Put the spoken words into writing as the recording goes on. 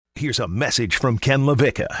here's a message from Ken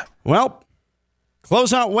LaVicka. Well,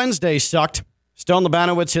 Closeout Wednesday sucked. Stone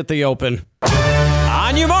Labanowitz hit the open.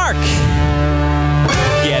 On your mark.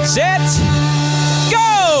 Get set.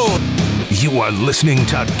 Go! You are listening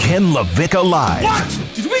to Ken LaVicka Live. What?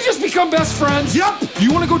 Did we just become best friends? Yup.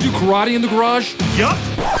 You want to go do karate in the garage? Yup.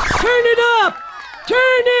 Turn it up! Turn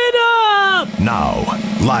it up! Now,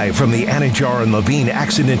 live from the Anajar and Levine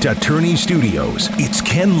Accident Attorney Studios, it's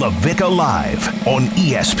Ken LaVicka Live on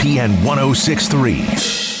ESPN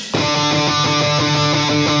 106.3.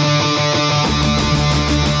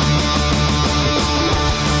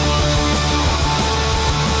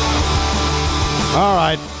 All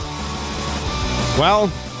right.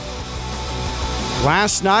 Well,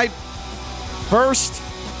 last night, first,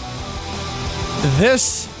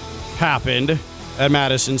 this happened at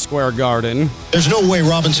Madison Square Garden. There's no way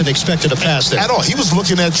Robinson expected to pass there. At all. He was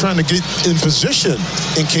looking at trying to get in position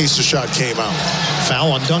in case the shot came out.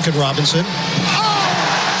 Foul on Duncan Robinson.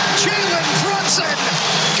 Oh! Jalen Brunson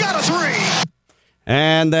got a three.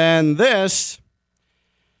 And then this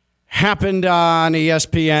happened on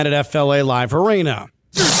ESPN at FLA Live Arena.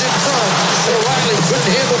 O'Reilly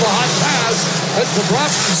couldn't handle the hot pass. That's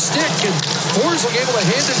Bobrovsky's stick, and Forsling able to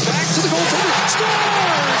hand it back to the goaltender.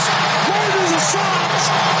 Scores! Murders a shot!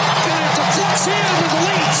 And it deflects in with the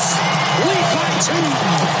Leafs. Lead by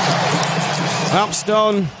 2. Well,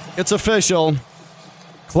 Stone, it's official.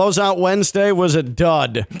 Closeout Wednesday was a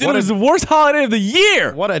dud. Dude, it was the worst holiday of the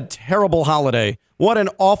year. What a terrible holiday. What an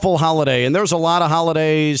awful holiday. And there's a lot of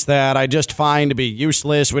holidays that I just find to be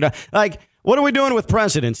useless. What are we doing with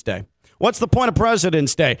President's Day? What's the point of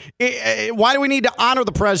President's Day? Why do we need to honor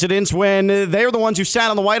the presidents when they're the ones who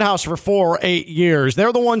sat in the White House for 4 or 8 years?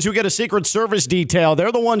 They're the ones who get a Secret Service detail.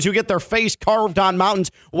 They're the ones who get their face carved on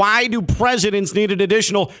mountains. Why do presidents need an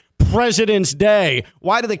additional President's Day?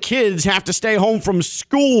 Why do the kids have to stay home from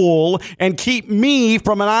school and keep me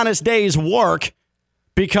from an honest day's work?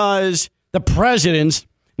 Because the presidents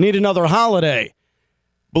need another holiday.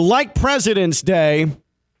 But like President's Day,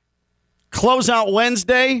 Closeout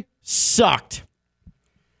Wednesday sucked.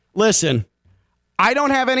 Listen, I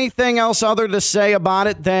don't have anything else other to say about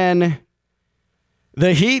it than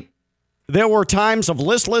the Heat. There were times of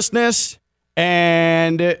listlessness,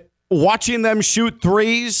 and watching them shoot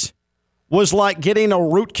threes was like getting a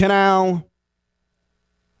root canal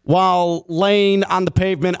while laying on the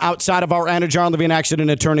pavement outside of our Anajar and Levine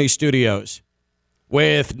Accident Attorney Studios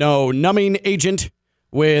with no numbing agent,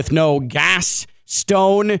 with no gas.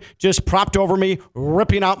 Stone just propped over me,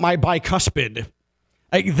 ripping out my bicuspid.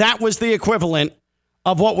 That was the equivalent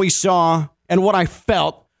of what we saw and what I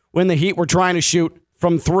felt when the Heat were trying to shoot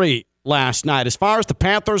from three last night. As far as the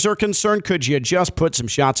Panthers are concerned, could you just put some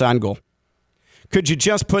shots on goal? Could you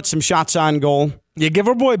just put some shots on goal? Yeah, give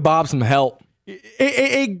our boy Bob some help.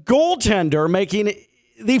 A goaltender making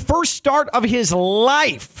the first start of his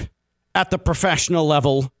life at the professional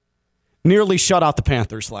level nearly shut out the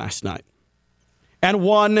Panthers last night and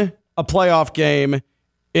won a playoff game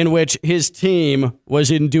in which his team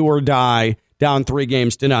was in do or die, down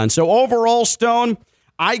 3-0. So overall, Stone,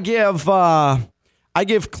 I give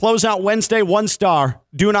Closeout Wednesday 1 star.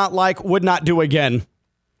 Do not like, would not do again.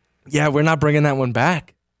 Yeah, we're not bringing that one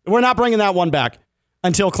back. We're not bringing that one back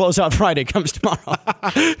until Closeout Friday comes tomorrow.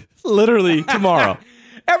 Literally tomorrow.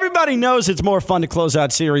 Everybody knows it's more fun to close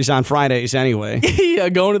out series on Fridays anyway. Yeah,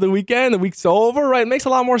 going to the weekend, the week's over, right? It makes a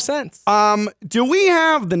lot more sense. Do we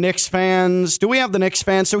have the Knicks fans?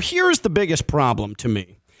 So here's the biggest problem to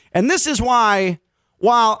me. And this is why,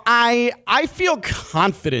 while I feel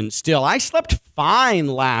confident still, I slept fine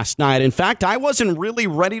last night. In fact, I wasn't really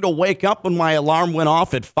ready to wake up when my alarm went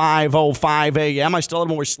off at 5:05 a.m. I still had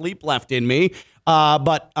more sleep left in me.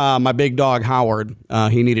 But my big dog, Howard,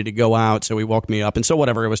 he needed to go out, so he woke me up. And so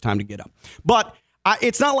whatever, it was time to get up. But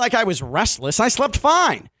it's not like I was restless. I slept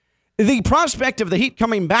fine. The prospect of the Heat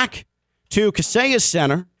coming back to Kaseya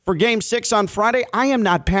Center for Game 6 on Friday, I am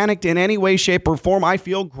not panicked in any way, shape, or form. I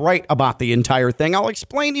feel great about the entire thing. I'll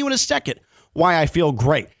explain to you in a second why I feel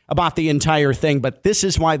great about the entire thing. But this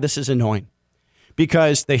is why this is annoying.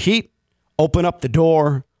 Because the Heat open up the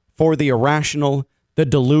door for the irrational, the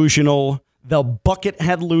delusional, the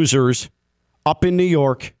buckethead losers up in New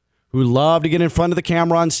York who love to get in front of the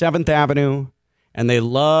camera on 7th Avenue. And they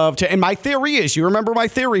love to, and my theory is, you remember my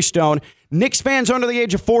theory, Stone, Knicks fans under the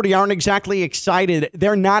age of 40 aren't exactly excited.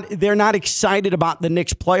 They're not excited about the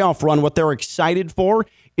Knicks playoff run. What they're excited for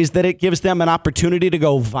is that it gives them an opportunity to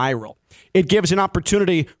go viral. It gives an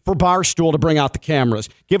opportunity for Barstool to bring out the cameras.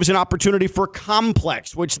 Gives an opportunity for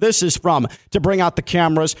Complex, which this is from, to bring out the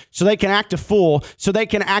cameras so they can act a fool, so they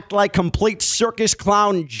can act like complete circus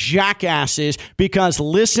clown jackasses, because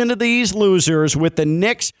listen to these losers with the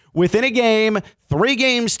Knicks within a game,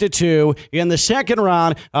 3-2 in the second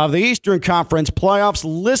round of the Eastern Conference playoffs.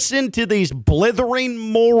 Listen to these blithering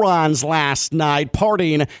morons last night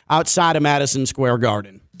partying outside of Madison Square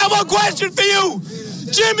Garden. I have a question for you,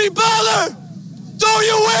 Jimmy Butler. Do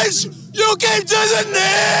you wish you came to the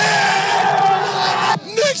Knicks?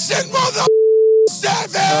 Knicks and mother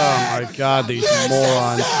 7. Oh my God, these Knicks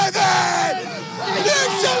morons! And 7.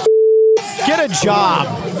 Knicks and Get a job.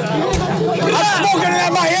 I'm smoking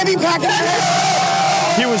that Miami package.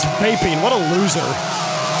 He was vaping. What a loser!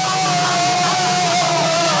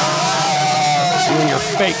 You and your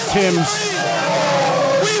fake Tims.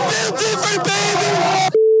 We built different, baby.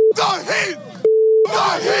 The Heat.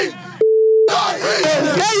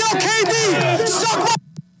 Hey, yo, KD. Suck my.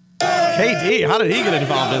 KD, how did he get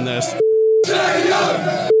involved in this? Trae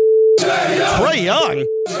Young.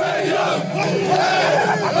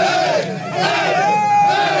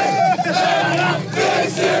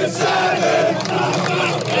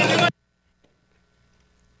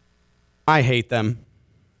 I hate them.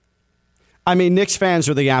 I mean, Knicks fans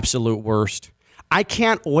are the absolute worst. I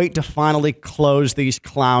can't wait to finally close these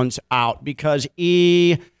clowns out, because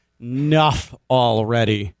enough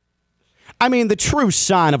already. I mean, the true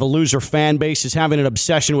sign of a loser fan base is having an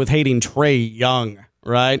obsession with hating Trae Young,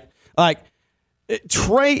 right? Like,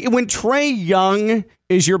 when Trae Young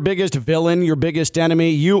is your biggest villain, your biggest enemy,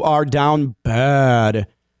 you are down bad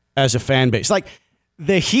as a fan base. Like,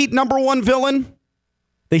 the Heat number one villain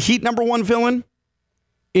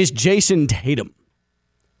is Jason Tatum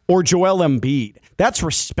or Joel Embiid. That's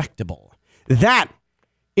respectable. That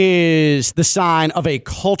is the sign of a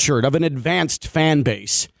cultured, of an advanced fan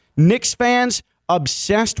base. Knicks fans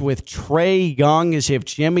obsessed with Trae Young as if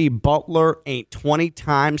Jimmy Butler ain't 20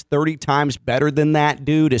 times, 30 times better than that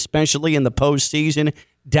dude, especially in the postseason.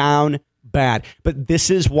 Down bad. But this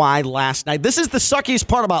is why last night, this is the suckiest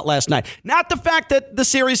part about last night. Not the fact that the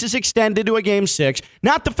series is extended to a game 6.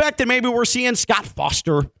 Not the fact that maybe we're seeing Scott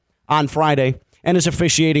Foster on Friday and his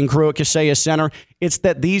officiating crew at Kaseya Center. It's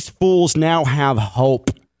that these fools now have hope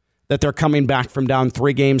that they're coming back from down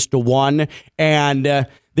 3-1, and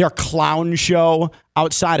their clown show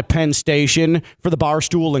outside of Penn Station for the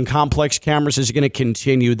Barstool and Complex cameras is going to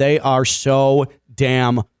continue. They are so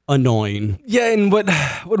damn annoying. Yeah, and what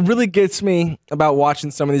really gets me about watching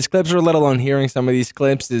some of these clips, or let alone hearing some of these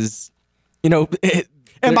clips, is,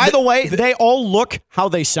 and by the way, they all look how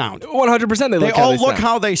they sound. 100% they all look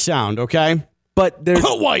how they sound, okay? But they're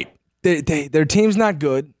white. Their team's not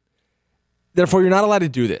good. Therefore, you're not allowed to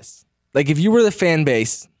do this. Like, if you were the fan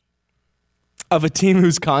base of a team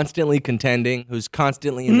who's constantly contending, who's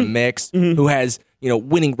constantly in the mix, who has,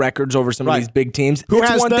 winning records over some of these big teams, who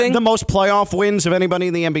has the most playoff wins of anybody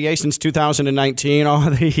in the NBA since 2019,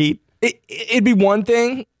 the Heat. It'd be one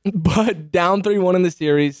thing, but down 3-1 in the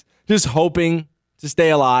series, just hoping to stay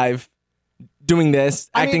alive, doing this,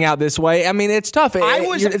 acting out this way. I mean, it's tough.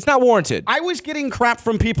 It's not warranted. I was getting crap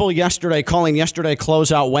from people yesterday, calling yesterday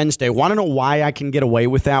Closeout Wednesday. Want to know why I can get away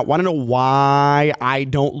with that? Want to know why I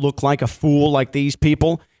don't look like a fool like these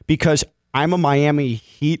people? Because I'm a Miami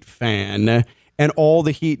Heat fan, and all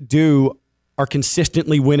the Heat do are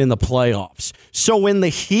consistently win in the playoffs. So when the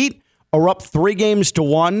Heat are up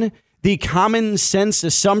 3-1, the common sense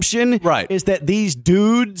assumption is that these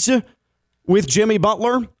dudes with Jimmy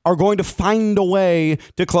Butler are going to find a way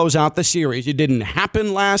to close out the series. It didn't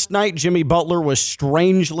happen last night. Jimmy Butler was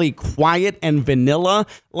strangely quiet and vanilla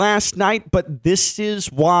last night, but this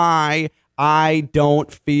is why I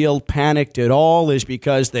don't feel panicked at all, is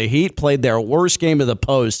because the Heat played their worst game of the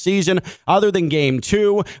postseason other than game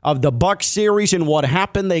 2 of the Bucks series. And what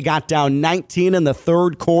happened? They got down 19 in the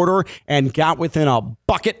third quarter and got within a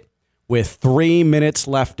bucket with 3 minutes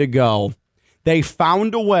left to go. They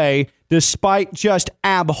found a way, despite just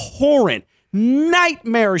abhorrent,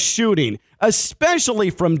 nightmare shooting,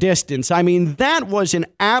 especially from distance. I mean, that was an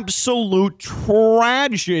absolute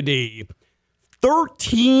tragedy.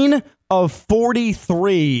 13 of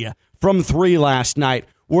 43 from 3 last night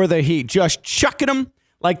were the Heat, just chucking them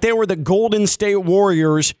like they were the Golden State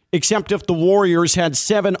Warriors, except if the Warriors had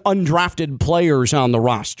 7 undrafted players on the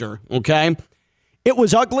roster, okay? It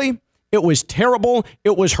was ugly. It was terrible.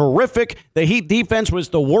 It was horrific. The Heat defense was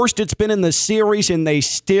the worst it's been in the series, and they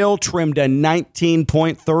still trimmed a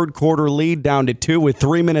 19-point third-quarter lead down to 2 with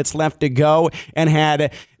 3 minutes left to go and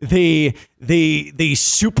had the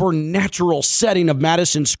supernatural setting of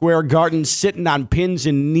Madison Square Garden, sitting on pins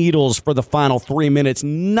and needles for the final 3 minutes.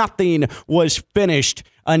 Nothing was finished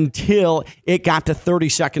until it got to 30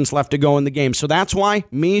 seconds left to go in the game. So that's why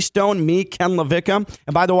me, Stone, me, Ken LaVicka,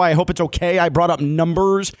 and by the way, I hope it's okay I brought up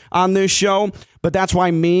numbers on this show, but that's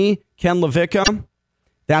why me, Ken LaVicka,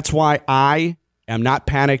 that's why I am not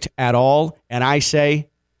panicked at all, and I say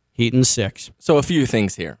Heat in 6. So a few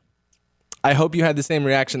things here. I hope you had the same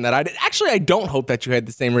reaction that I did. Actually, I don't hope that you had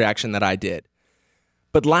the same reaction that I did.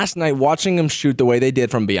 But last night, watching them shoot the way they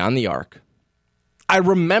did from beyond the arc, I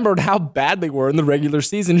remembered how bad they were in the regular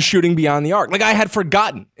season shooting beyond the arc. Like, I had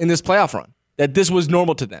forgotten in this playoff run that this was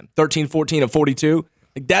normal to them. 13, 14 of 42.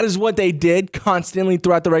 Like, that is what they did constantly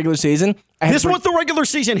throughout the regular season. This was the regular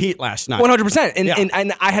season Heat last night. 100%.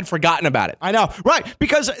 And I had forgotten about it. I know. Right.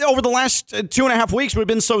 Because over the last 2.5 weeks, we've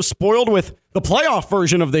been so spoiled with the playoff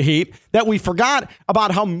version of the Heat that we forgot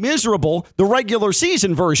about how miserable the regular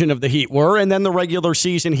season version of the Heat were. And then the regular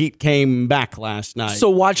season Heat came back last night. So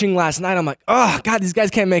watching last night, I'm like, oh, God, these guys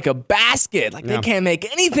can't make a basket. Like, they can't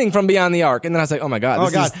make anything from beyond the arc. And then I was like, oh, my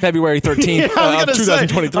God, this is February 13th of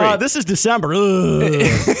 2023. This is December.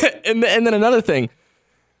 And then another thing.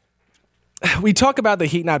 We talk about the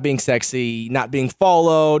Heat not being sexy, not being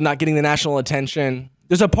followed, not getting the national attention.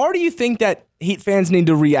 There's a part of you think that Heat fans need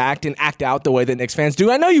to react and act out the way that Knicks fans do.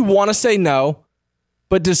 I know you want to say no,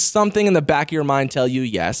 but does something in the back of your mind tell you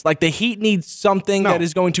yes? Like, the Heat needs something that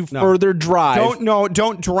is going to further drive.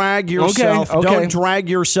 Don't drag yourself. Okay. Don't drag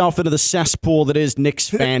yourself into the cesspool that is Knicks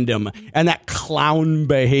fandom and that clown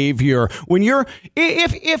behavior.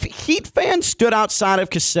 If Heat fans stood outside of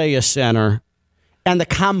Kaseya Center and the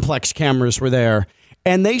complex cameras were there,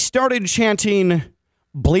 and they started chanting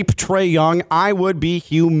bleep Trae Young, I would be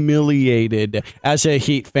humiliated as a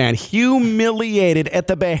Heat fan. Humiliated at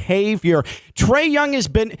the behavior. Trae Young has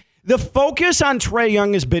been... The focus on Trae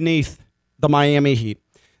Young is beneath the Miami Heat.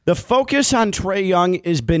 The focus on Trae Young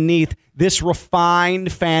is beneath this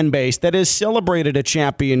refined fan base that has celebrated a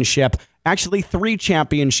championship, actually 3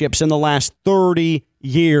 championships in the last 30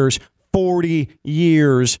 years, 40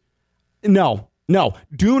 years. No,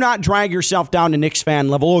 do not drag yourself down to Knicks fan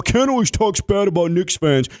level. Oh, Ken always talks bad about Knicks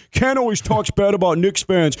fans. Ken always talks bad about Knicks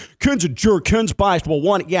fans. Ken's a jerk. Ken's biased. Well,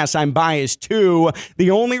 one, yes, I'm biased too.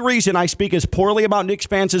 The only reason I speak as poorly about Knicks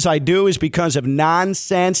fans as I do is because of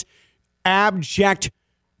nonsense, abject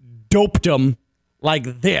dopedom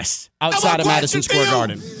like this outside of Madison Square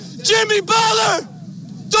Garden. Jimmy Butler,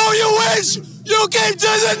 do you wish you came to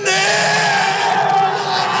the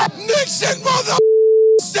Knicks? Knicks and mother...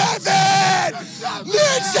 7!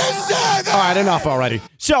 Knicks and 7! All right, enough already.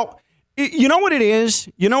 So, you know what it is?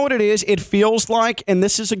 It feels like, and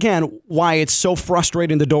this is, again, why it's so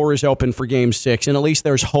frustrating the door is open for Game 6, and at least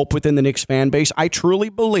there's hope within the Knicks fan base. I truly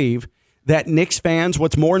believe that Knicks fans,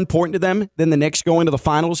 what's more important to them than the Knicks going to the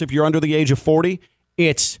finals if you're under the age of 40,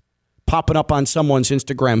 it's popping up on someone's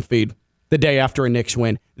Instagram feed the day after a Knicks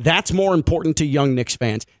win. That's more important to young Knicks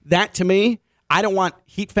fans. That, to me, I don't want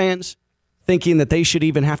Heat fans thinking that they should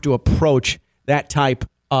even have to approach that type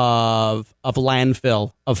of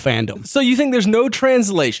landfill of fandom. So you think there's no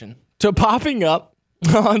translation to popping up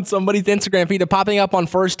on somebody's Instagram feed to popping up on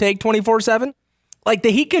First Take 24/7? Like,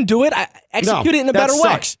 the Heat can do it. Execute it in a better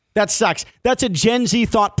way. That sucks. That's a Gen Z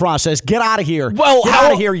thought process. Get out of here. Well, get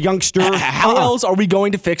out of here, youngster. How else are we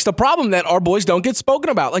going to fix the problem that our boys don't get spoken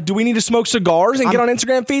about? Like, do we need to smoke cigars and get on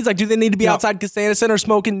Instagram feeds? Like, do they need to be outside Kaseya Center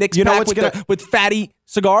smoking Knicks pack with fatty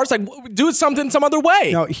cigars? Like, do it some other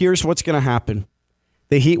way. No, here's what's going to happen.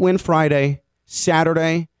 The Heat win Friday.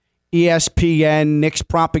 Saturday, ESPN Knicks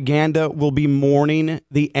propaganda will be mourning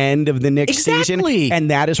the end of the Knicks season, and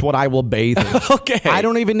that is what I will bathe in. Okay. I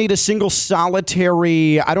don't need a single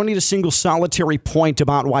solitary point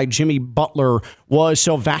about why Jimmy Butler was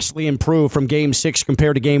so vastly improved from Game 6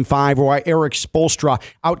 compared to Game 5, or why Eric Spoelstra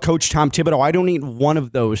outcoached Tom Thibodeau. I don't need one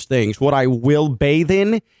of those things. What I will bathe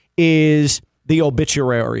in is the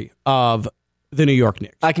obituary of the New York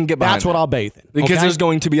Knicks. I can get behind That's what I'll bathe in. Because there's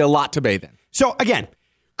going to be a lot to bathe in. So, again,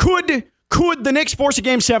 could the Knicks force a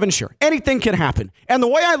Game 7? Sure. Anything can happen. And the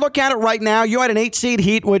way I look at it right now, you had an 8-seed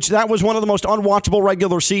Heat, which that was one of the most unwatchable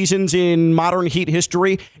regular seasons in modern Heat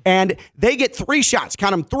history. And they get 3 shots.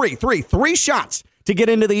 Count them, 3 shots to get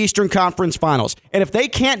into the Eastern Conference Finals. And if they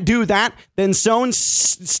can't do that, then Stone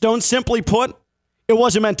simply put, it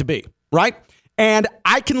wasn't meant to be, right? And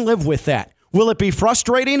I can live with that. Will it be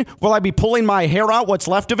frustrating? Will I be pulling my hair out, what's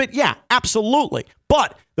left of it? Yeah, absolutely.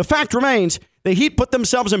 But the fact remains, the Heat put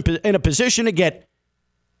themselves in a position to get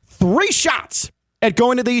 3 shots at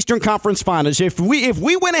going to the Eastern Conference Finals. If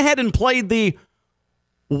we went ahead and played the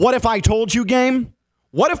what if I told you game,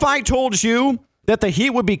 What if I told you that the Heat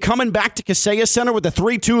would be coming back to Kaseya Center with a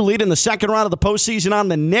 3-2 lead in the second round of the postseason on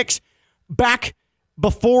the Knicks back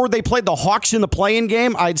before they played the Hawks in the play-in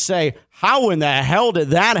game? I'd say, how in the hell did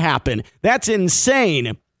that happen? That's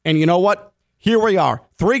insane. And you know what? Here we are,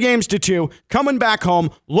 3-2, coming back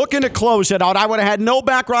home, looking to close it out. I would have had no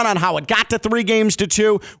background on how it got to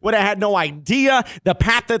 3-2, would have had no idea the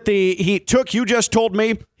path that the Heat took. You just told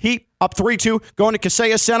me Heat up 3-2, going to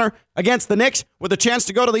Kaseya Center against the Knicks with a chance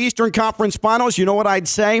to go to the Eastern Conference Finals. You know what I'd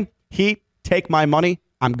say? Heat, take my money.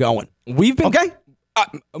 I'm going. We've been okay.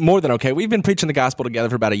 More than okay. We've been preaching the gospel together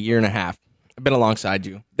for about a year and a half. I've been alongside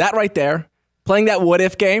you. That right there, playing that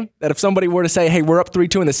what-if game, that if somebody were to say, hey, we're up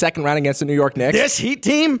 3-2 in the second round against the New York Knicks. This Heat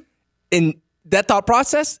team? In that thought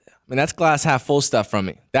process, I mean, that's glass half full stuff from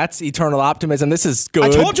me. That's eternal optimism. This is good. I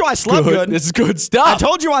told you I slept good. This is good stuff. I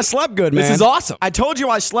told you I slept good, man. This is awesome. I told you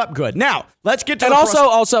I slept good. Now, let's get to and the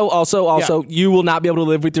also, you will not be able to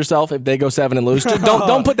live with yourself if they go 7 and lose. Just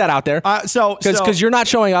don't put that out there. Because you're not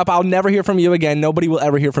showing up. I'll never hear from you again. Nobody will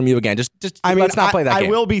ever hear from you again. Let's not play that game. I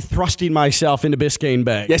will be thrusting myself into Biscayne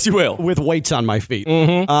Bay. Yes, you will. With weights on my feet.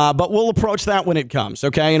 Mm-hmm. But we'll approach that when it comes,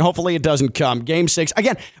 okay? And hopefully it doesn't come. Game 6.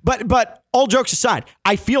 Again, but all jokes aside,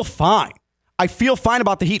 I feel fine. I feel fine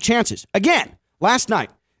about the Heat chances. Again, last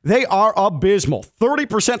night, they are abysmal.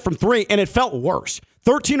 30% from 3, and it felt worse.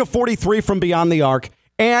 13 of 43 from beyond the arc,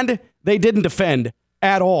 and they didn't defend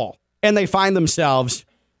at all. And they find themselves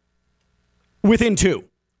within 2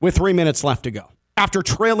 with 3 minutes left to go. After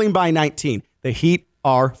trailing by 19, the Heat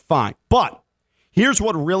are fine. But here's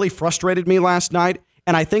what really frustrated me last night,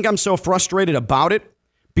 and I think I'm so frustrated about it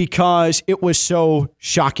because it was so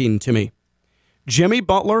shocking to me. Jimmy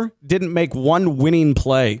Butler didn't make one winning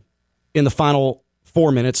play in the final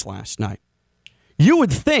 4 minutes last night. You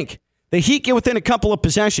would think the Heat get within a couple of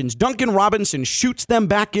possessions. Duncan Robinson shoots them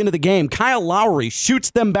back into the game. Kyle Lowry shoots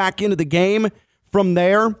them back into the game. From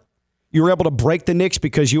there, you're able to break the Knicks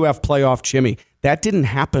because you have playoff Jimmy. That didn't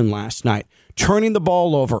happen last night. Turning the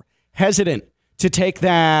ball over, hesitant to take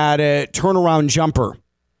that turnaround jumper.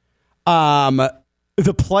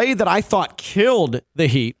 The play that I thought killed the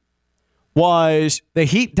Heat was the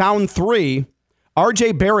Heat down 3.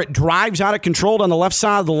 RJ Barrett drives out of control on the left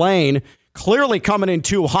side of the lane, clearly coming in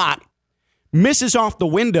too hot, misses off the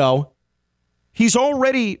window. He's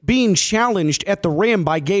already being challenged at the rim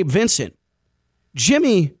by Gabe Vincent.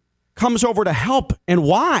 Jimmy comes over to help, and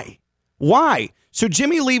why? Why? So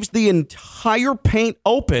Jimmy leaves the entire paint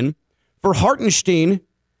open for Hartenstein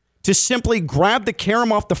to simply grab the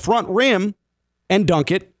carom off the front rim and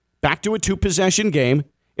dunk it back to a 2-possession game.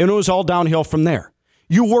 And it was all downhill from there.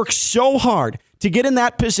 You work so hard to get in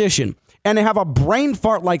that position and to have a brain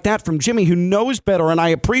fart like that from Jimmy, who knows better, and I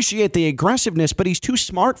appreciate the aggressiveness, but he's too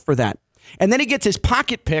smart for that. And then he gets his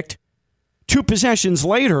pocket picked 2 possessions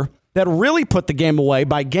later that really put the game away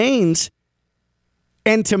by Gaines.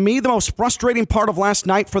 And to me, the most frustrating part of last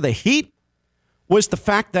night for the Heat was the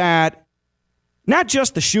fact that not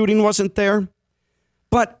just the shooting wasn't there,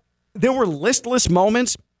 but there were listless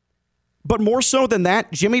moments. But more so than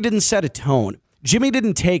that, Jimmy didn't set a tone. Jimmy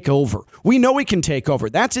didn't take over. We know he can take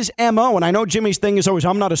over. That's his MO. And I know Jimmy's thing is always,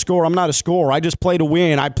 I'm not a scorer. I just play to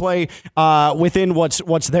win. I play within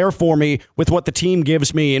what's there for me with what the team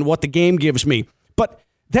gives me and what the game gives me. But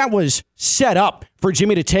that was set up for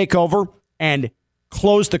Jimmy to take over and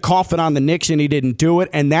close the coffin on the Knicks, and he didn't do it.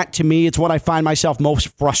 And that, to me, is what I find myself most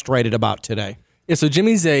frustrated about today. Yeah, so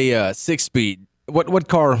Jimmy's a 6-speed. What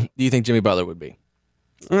car do you think Jimmy Butler would be?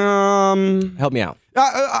 Help me out.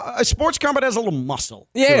 A sports car, but has a little muscle.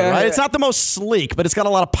 Yeah, right? It's not the most sleek, but it's got a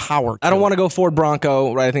lot of power. I don't want to go Ford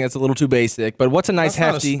Bronco, right? I think that's a little too basic. But what's a nice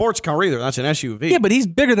that's hefty? Not a sports car either. That's an SUV. Yeah, but he's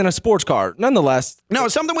bigger than a sports car, nonetheless. No,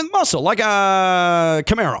 it's something with muscle, like a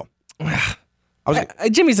Camaro.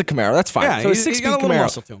 Jimmy's a Camaro. That's fine. Yeah, so he's got a little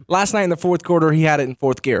muscle to him. Last night in the fourth quarter, he had it in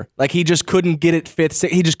fourth gear. Like he just couldn't get it fifth.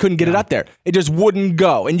 He just couldn't get it up there. It just wouldn't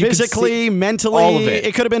go. And you physically, mentally, all of it.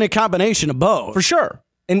 It could have been a combination of both, for sure.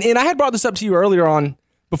 And I had brought this up to you earlier on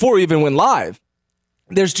before we even went live.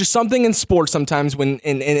 There's just something in sports sometimes when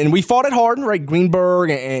and we fought it hard, right? Greenberg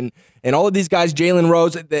and all of these guys, Jalen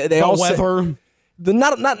Rose, they all weather.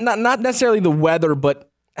 Not necessarily the weather, but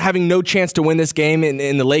having no chance to win this game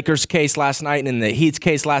in the Lakers' case last night and in the Heat's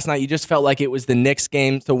case last night, you just felt like it was the Knicks'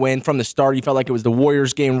 game to win from the start. You felt like it was the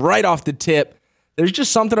Warriors' game right off the tip. There's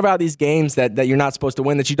just something about these games that you're not supposed to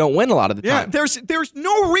win, that you don't win a lot of the time. Yeah, there's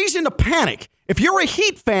no reason to panic. If you're a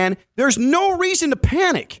Heat fan, there's no reason to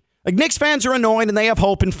panic. Like, Knicks fans are annoyed and they have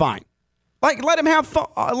hope, and fine. Like, let them have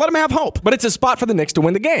hope. But it's a spot for the Knicks to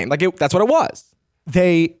win the game. That's what it was.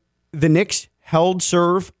 The Knicks held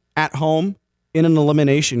serve at home in an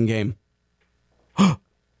elimination game.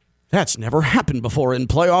 That's never happened before in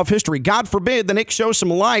playoff history. God forbid the Knicks show some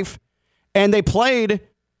life, and they played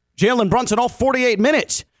Jalen Brunson all 48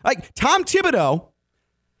 minutes. Like, Tom Thibodeau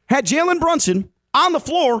had Jalen Brunson on the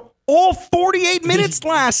floor all 48 minutes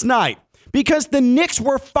last night because the Knicks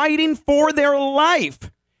were fighting for their life.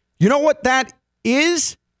 You know what that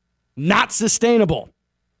is? Not sustainable.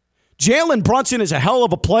 Jalen Brunson is a hell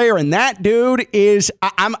of a player, and that dude is,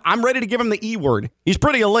 I'm ready to give him the E word. He's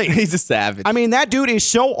pretty elite. He's a savage. I mean, that dude is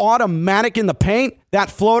so automatic in the paint, that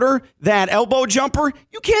floater, that elbow jumper.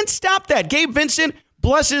 You can't stop that. Gabe Vincent,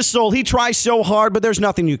 bless his soul, he tries so hard, but there's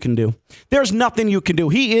nothing you can do. There's nothing you can do.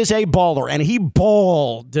 He is a baller, and he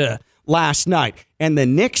balled last night. And the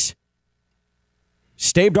Knicks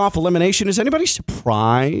staved off elimination. Is anybody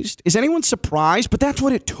surprised? Is anyone surprised? But that's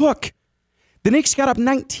what it took. The Knicks got up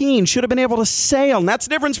 19, should have been able to sail. And that's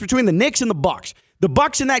the difference between the Knicks and the Bucks. The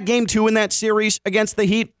Bucks in that game 2 in that series against the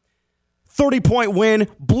Heat, 30-point win,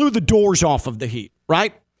 blew the doors off of the Heat,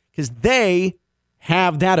 right? Because they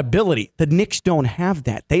have that ability. The Knicks don't have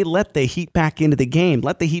that. They let the Heat back into the game.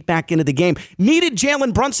 Needed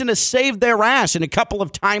Jalen Brunson to save their ass and a couple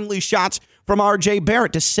of timely shots from R.J.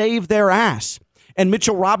 Barrett to save their ass. And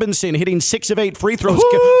Mitchell Robinson hitting 6 of 8 free throws.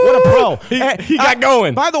 What a pro. He got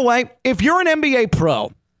going. By the way, if you're an NBA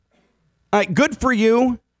pro, good for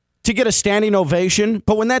you to get a standing ovation.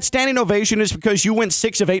 But when that standing ovation is because you went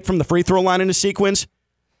 6 of 8 from the free throw line in a sequence,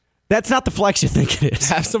 that's not the flex you think it is.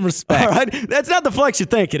 Have some respect. All right? That's not the flex you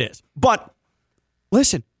think it is. But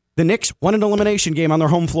listen, the Knicks won an elimination game on their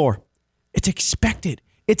home floor. It's expected.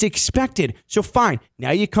 So fine.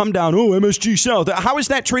 Now you come down, MSG South. How has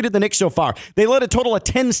that treated the Knicks so far? They led a total of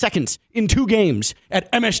 10 seconds in 2 games at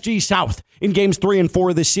MSG South in games 3 and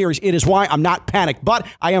 4 of this series. It is why I'm not panicked, but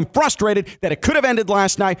I am frustrated that it could have ended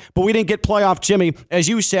last night, but we didn't get playoff Jimmy, as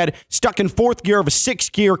you said, stuck in 4th gear of a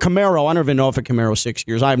 6-gear Camaro. I don't even know if a Camaro 6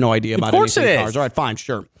 gears. I have no idea about any cars. All right, fine,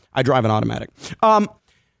 sure. I drive an automatic. But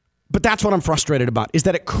that's what I'm frustrated about, is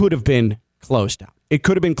that it could have been closed out. It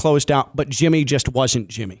could have been closed out, but Jimmy just wasn't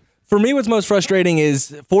Jimmy. For me, what's most frustrating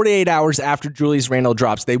is 48 hours after Julius Randle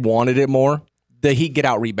drops, they wanted it more. The Heat get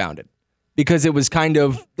out rebounded because it was kind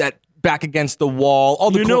of that back against the wall.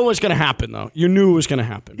 You knew it was going to happen, though. You knew it was going to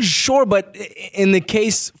happen. Sure, but in the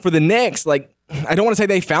case for the Knicks, like, I don't want to say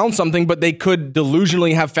they found something, but they could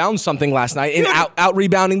delusionally have found something last night in out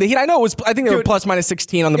rebounding the Heat. I know it was. I think they were plus minus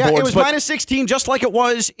 16 on the boards. It was minus 16, just like it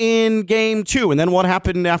was in game 2. And then what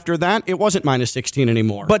happened after that? It wasn't minus 16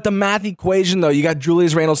 anymore. But the math equation, though, you got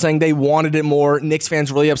Julius Randle saying they wanted it more. Knicks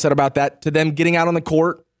fans really upset about that. To them getting out on the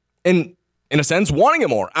court and, in a sense, wanting it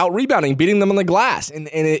more, out rebounding, beating them on the glass. And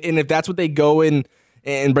if that's what they go in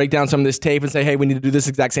and break down some of this tape and say, hey, we need to do this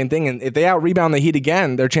exact same thing. And if they out-rebound the Heat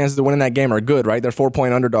again, their chances of winning that game are good, right? They're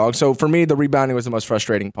 4-point underdogs. So for me, the rebounding was the most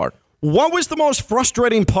frustrating part. What was the most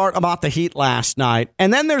frustrating part about the Heat last night?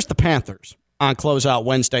 And then there's the Panthers on closeout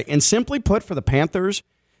Wednesday. And simply put, for the Panthers,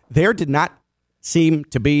 there did not seem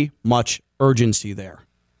to be much urgency there.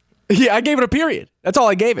 Yeah, I gave it a period. That's all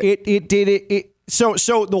I gave it.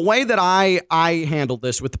 So the way that I handled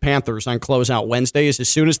this with the Panthers on closeout Wednesday is as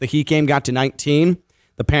soon as the Heat game got to 19,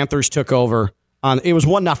 the Panthers took over. It was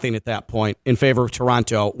 1-0 at that point in favor of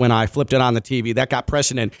Toronto when I flipped it on the TV. That got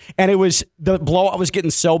precedent. And it was the blowout was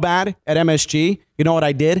getting so bad at MSG. You know what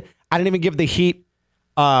I did? I didn't even give the Heat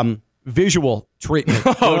visual treatment.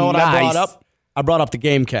 You know what I brought up? I brought up the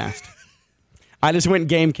Gamecast. I just went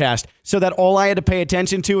Gamecast so that all I had to pay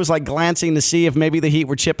attention to was like glancing to see if maybe the Heat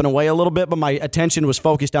were chipping away a little bit, but my attention was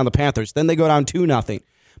focused on the Panthers. Then they go down 2-0.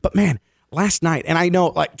 But man, last night, and I know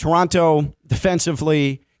like Toronto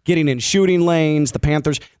defensively getting in shooting lanes, the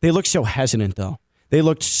Panthers, they looked so hesitant though. They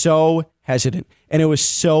looked so hesitant, and it was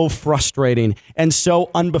so frustrating and so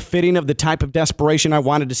unbefitting of the type of desperation I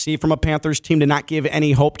wanted to see from a Panthers team to not give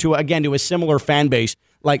any hope to, again, to a similar fan base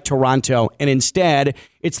like Toronto. And instead,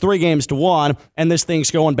 it's 3-1, and this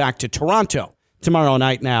thing's going back to Toronto tomorrow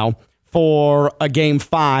night now for a Game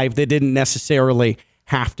 5 that didn't necessarily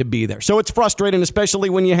have to be there. So it's frustrating, especially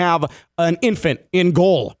when you have an infant in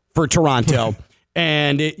goal for Toronto.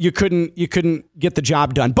 And you couldn't get the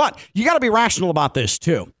job done. But you got to be rational about this,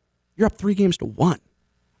 too. You're up 3-1.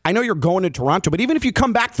 I know you're going to Toronto, but even if you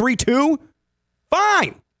come back 3-2,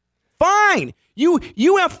 fine.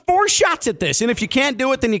 You have 4 shots at this, and if you can't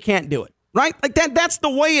do it, then you can't do it, right? Like that's the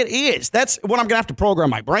way it is. That's what I'm going to have to program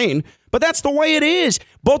my brain, but that's the way it is.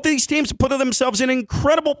 Both of these teams put themselves in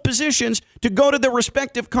incredible positions to go to their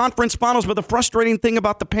respective conference finals, but the frustrating thing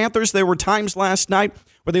about the Panthers, there were times last night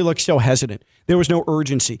where they looked so hesitant. There was no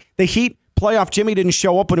urgency. The Heat playoff Jimmy didn't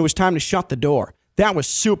show up when it was time to shut the door. That was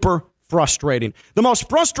super frustrating. The most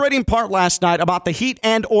frustrating part last night about the Heat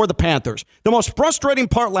and or the Panthers. The most frustrating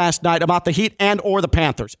part last night about the Heat and or the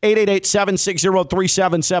Panthers.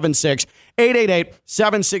 888-760-3776.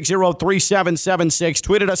 888-760-3776.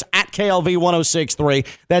 Tweeted us at KLV1063.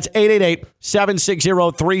 That's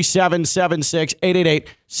 888-760-3776.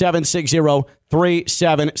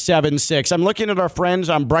 888-760-3776. I'm looking at our friends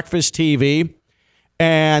on Breakfast TV,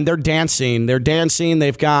 and they're dancing.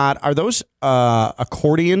 They've got, are those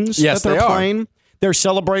accordions yes, that they're they playing? They're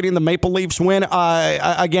celebrating the Maple Leafs win.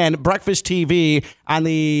 Again, Breakfast TV on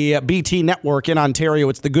the BT network in Ontario.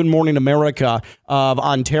 It's the Good Morning America of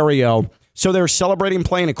Ontario. So they're celebrating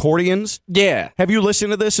playing accordions? Yeah. Have you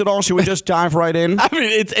listened to this at all? Should we just dive right in? I mean,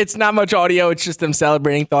 it's not much audio. It's just them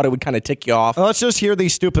celebrating. Thought it would kind of tick you off. Let's just hear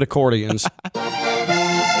these stupid accordions.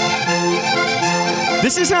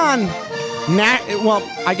 This is on,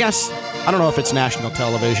 I guess, I don't know if it's national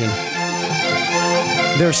television.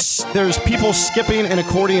 There's people skipping and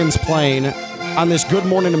accordions playing on this Good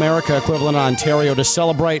Morning America equivalent in Ontario to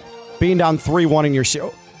celebrate being down 3-1 in your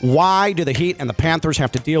show. Why do the Heat and the Panthers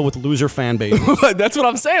have to deal with loser fan bases? That's what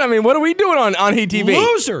I'm saying. I mean, what are we doing on Heat TV?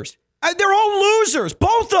 Losers. They're all losers,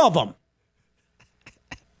 both of them.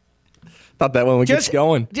 Thought that one would get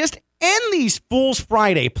going. Just end these fools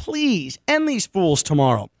Friday, please. End these fools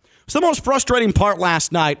tomorrow. It's the most frustrating part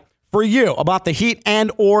last night for you about the Heat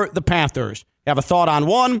and or the Panthers. Have a thought on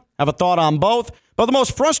one, have a thought on both. But the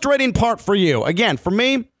most frustrating part for you, again, for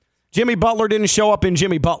me, Jimmy Butler didn't show up in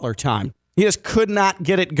Jimmy Butler time. He just could not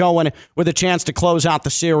get it going with a chance to close out the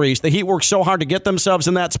series. The Heat worked so hard to get themselves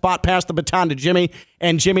in that spot, pass the baton to Jimmy,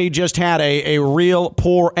 and Jimmy just had a real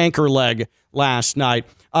poor anchor leg last night.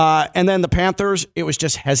 And then the Panthers, it was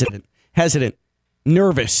just hesitant,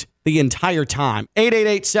 nervous the entire time.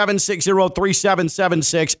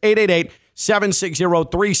 888-760-3776,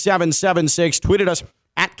 888-760-3776. Tweeted us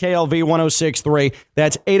at KLV1063.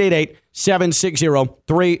 That's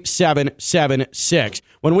 888-760-3776.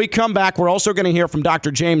 When we come back, we're also going to hear from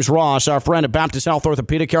Dr. James Ross, our friend at Baptist Health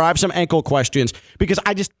Orthopedic Care. I have some ankle questions because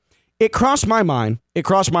it crossed my mind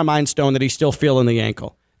stone that he's still feeling the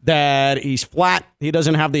ankle, that he's flat. He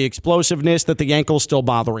doesn't have the explosiveness, that the ankle's still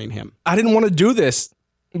bothering him. I didn't want to do this,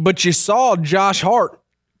 but you saw Josh Hart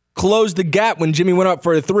close the gap when Jimmy went up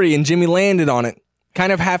for a three, and Jimmy landed on it.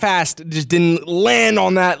 Kind of half-assed, just didn't land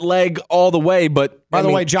on that leg all the way. But by the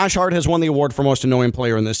way, Josh Hart has won the award for most annoying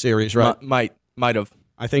player in this series, right? Might have.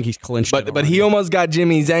 I think he's clinched it. But he almost got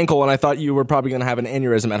Jimmy's ankle, and I thought you were probably going to have an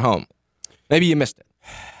aneurysm at home. Maybe you missed it.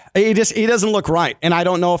 He doesn't look right, and I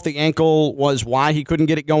don't know if the ankle was why he couldn't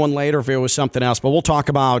get it going late or if it was something else, but we'll talk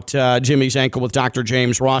about Jimmy's ankle with Dr.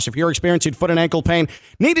 James Ross. If you're experiencing foot and ankle pain,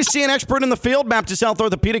 need to see an expert in the field, Baptist Health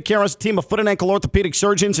Orthopedic Care has a team of foot and ankle orthopedic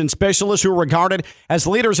surgeons and specialists who are regarded as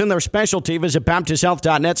leaders in their specialty. Visit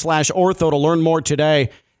baptisthealth.net/ortho to learn more today.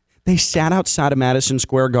 They sat outside of Madison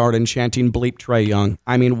Square Garden chanting Bleep Trae Young.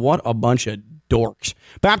 I mean, what a bunch of dorks.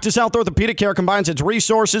 Baptist Health Orthopedic Care combines its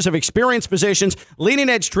resources of experienced physicians,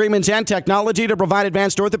 leading-edge treatments, and technology to provide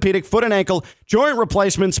advanced orthopedic, foot and ankle, joint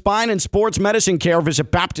replacement, spine, and sports medicine care. Visit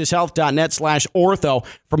baptisthealth.net/ortho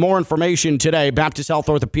for more information today. Baptist Health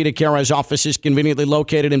Orthopedic Care has offices conveniently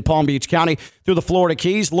located in Palm Beach County through the Florida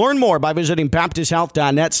Keys. Learn more by visiting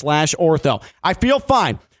baptisthealth.net/ortho. I feel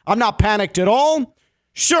fine. I'm not panicked at all.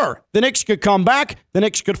 Sure, the Knicks could come back. The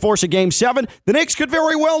Knicks could force a Game 7. The Knicks could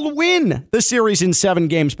very well win the series in 7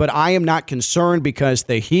 games, but I am not concerned because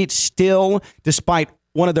the Heat still, despite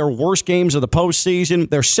one of their worst games of the postseason,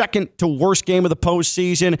 their second to worst game of the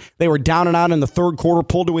postseason, they were down and out in the third quarter,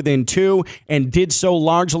 pulled to within 2, and did so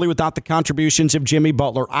largely without the contributions of Jimmy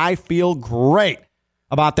Butler. I feel great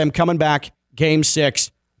about them coming back Game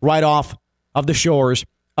 6 right off of the shores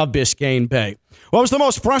of Biscayne Bay. What was the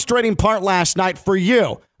most frustrating part last night for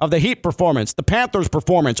you of the Heat performance, the Panthers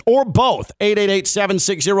performance, or both?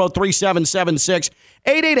 888-760-3776,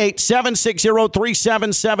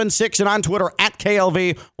 888-760-3776, and on Twitter at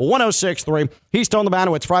KLV1063. He's Stone the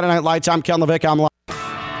Bano. It's Friday Night Lights. I'm Ken Levick. I'm live.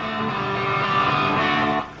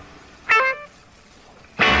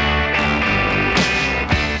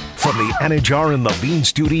 From the Anajar and Levine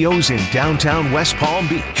Studios in downtown West Palm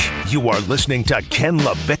Beach, you are listening to Ken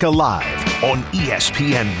LaVicka Live on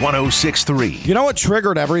ESPN 106.3. You know what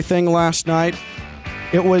triggered everything last night?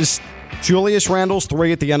 It was Julius Randle's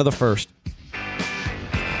 3 at the end of the first.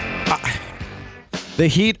 The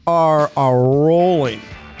Heat are rolling.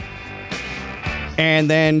 And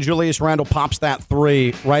then Julius Randle pops that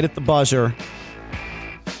 3 right at the buzzer.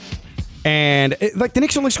 And the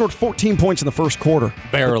Knicks only scored 14 points in the first quarter.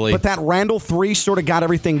 Barely. But that Randle 3 sort of got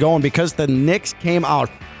everything going because the Knicks came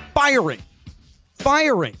out firing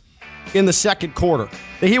in the second quarter.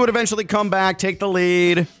 The Heat would eventually come back, take the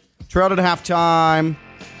lead, trailed at halftime,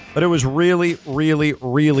 but it was really, really,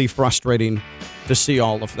 really frustrating to see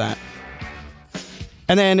all of that.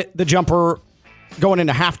 And then the jumper going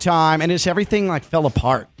into halftime, and just everything fell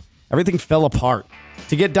apart. Everything fell apart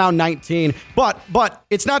to get down 19. But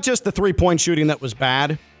it's not just the three-point shooting that was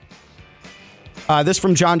bad. This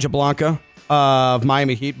from John Jablonka of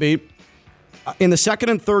Miami Heat Beat. In the second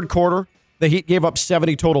and third quarter, the Heat gave up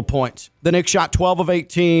 70 total points. The Knicks shot 12 of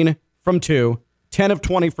 18 from 2, 10 of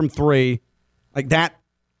 20 from 3. That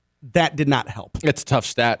did not help. It's a tough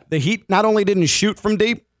stat. The Heat not only didn't shoot from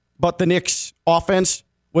deep, but the Knicks' offense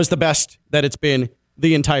was the best that it's been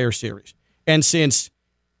the entire series. And since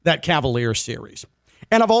that Cavaliers series.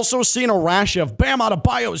 And I've also seen a rash of Bam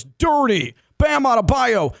Adebayo's dirty. Bam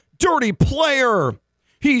Adebayo, dirty player.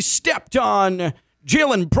 He stepped on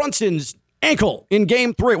Jalen Brunson's ankle in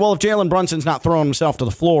Game 3. Well, if Jalen Brunson's not throwing himself to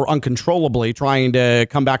the floor uncontrollably, trying to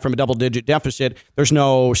come back from a double-digit deficit, there's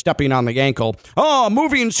no stepping on the ankle. Oh,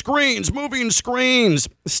 moving screens.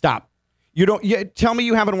 Stop. Tell me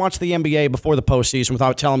you haven't watched the NBA before the postseason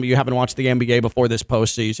without telling me you haven't watched the NBA before this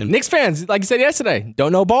postseason. Knicks fans, like you said yesterday,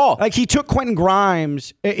 don't know ball. He took Quentin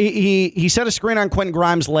Grimes. He set a screen on Quentin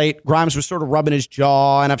Grimes late. Grimes was sort of rubbing his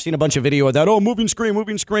jaw, and I've seen a bunch of video of that. Oh, moving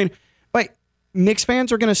screen. But Knicks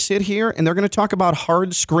fans are going to sit here, and they're going to talk about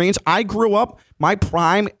hard screens. I grew up, my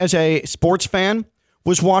prime as a sports fan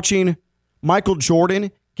was watching Michael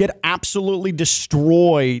Jordan get absolutely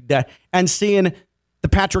destroyed and seeing the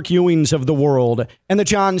Patrick Ewings of the world, and the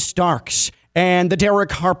John Starks, and the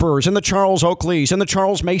Derek Harpers, and the Charles Oakleys, and the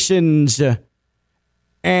Charles Masons,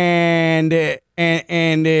 and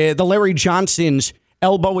the Larry Johnsons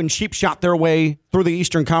elbow and cheap shot their way through the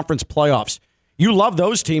Eastern Conference playoffs. You love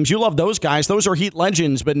those teams. You love those guys. Those are Heat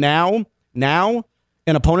legends. But now, an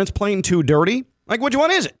opponent's playing too dirty. Which one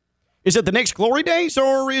is it? Is it the Knicks' glory days,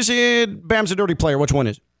 or is it Bam's a dirty player? Which one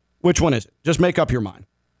is it? Just make up your mind.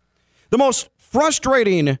 The most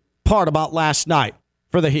frustrating part about last night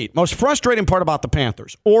for the Heat, most frustrating part about the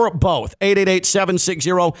Panthers, or both,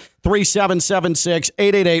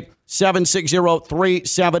 888-760-3776,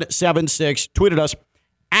 888-760-3776. Tweeted us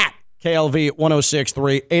at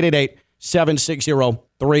KLV1063,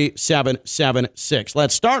 888-760-3776.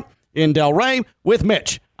 Let's start in Delray with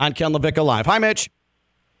Mitch on Ken LaVicka Live. Hi, Mitch.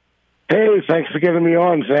 Hey, thanks for getting me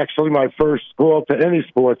on. It's actually my first call to any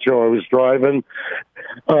sports show. I was driving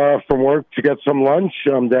from work to get some lunch.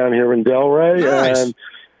 I'm down here in Delray. Nice. And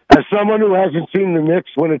as someone who hasn't seen the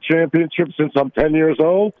Knicks win a championship since I'm 10 years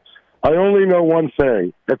old, I only know one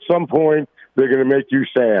thing. At some point, they're going to make you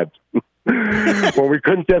sad. When we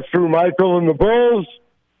couldn't get through Michael and the Bulls,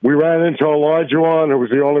 we ran into a larger one who was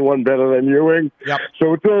the only one better than Ewing. Yep.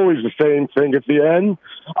 So it's always the same thing at the end.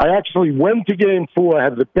 I actually went to Game 4. I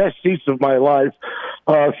had the best seats of my life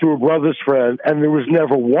through a brother's friend, and there was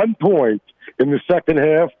never one point in the second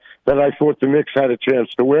half that I thought the Knicks had a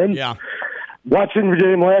chance to win. Yeah. Watching the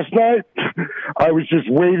game last night, I was just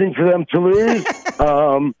waiting for them to lose.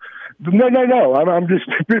 No. I'm just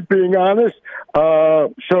being honest.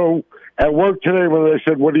 So at work today, when they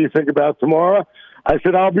said, "What do you think about tomorrow?" I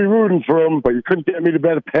said, I'll be rooting for him, but you couldn't get me to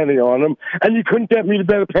bet a penny on him. And you couldn't get me to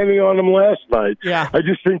bet a penny on him last night. Yeah. I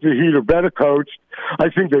just think the Heat are better coached. I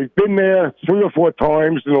think they've been there 3 or 4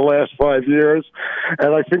 times in the last 5 years.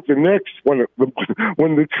 And I think the Knicks, when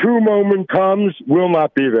the true moment comes, will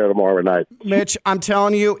not be there tomorrow night. Mitch, I'm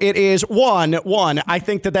telling you, it is one. I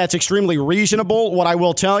think that's extremely reasonable. What I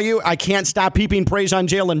will tell you, I can't stop heaping praise on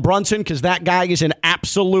Jalen Brunson because that guy is an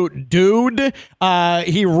absolute dude.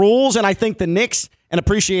 He rules, and I think the Knicks, and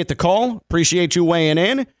appreciate the call, appreciate you weighing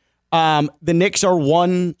in. The Knicks are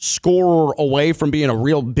one scorer away from being a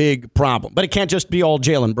real big problem. But it can't just be all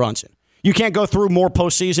Jalen Brunson. You can't go through more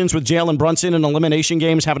postseasons with Jalen Brunson in elimination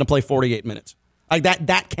games having to play 48 minutes.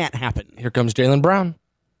 That can't happen. Here comes Jaylen Brown.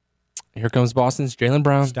 Here comes Boston's Jaylen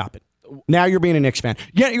Brown. Stop it. Now you're being a Knicks fan.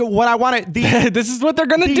 Yeah, what I want to... This is what they're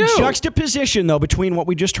going to do. The juxtaposition, though, between what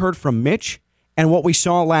we just heard from Mitch and what we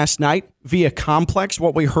saw last night via Complex,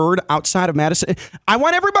 what we heard outside of Madison. I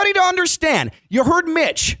want everybody to understand. You heard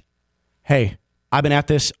Mitch. Hey, I've been at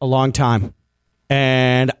this a long time,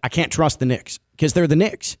 and I can't trust the Knicks because they're the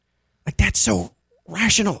Knicks. That's so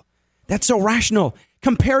rational. That's so rational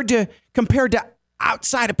compared to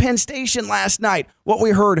outside of Penn Station last night. What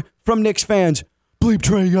we heard from Knicks fans. Bleep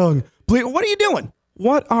Trae Young. Bleep. What are you doing?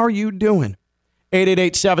 What are you doing?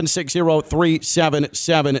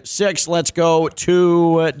 888-760-3776. Let's go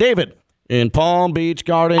to David in Palm Beach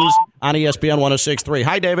Gardens on ESPN 106.3.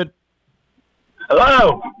 Hi, David.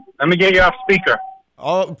 Hello. Let me get you off speaker.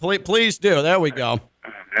 Oh, please do. There we go.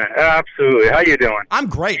 Absolutely. How you doing? I'm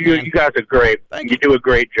great, You guys are great. You do a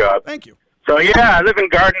great job. Thank you. So, yeah, I live in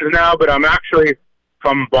Gardens now, but I'm actually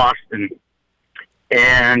from Boston.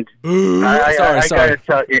 And I got to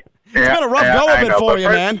tell you. It's been a rough go of it for you,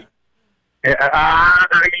 man.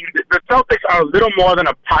 I mean, the Celtics are a little more than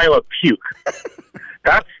a pile of puke.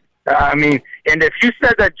 And if you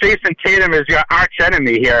said that Jason Tatum is your arch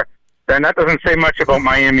enemy here, then that doesn't say much about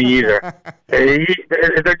Miami either.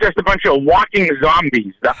 They're just a bunch of walking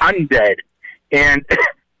zombies, the undead. And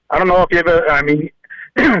I don't know if you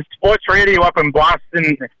ever, sports radio up in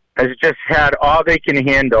Boston has just had all they can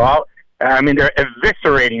handle. They're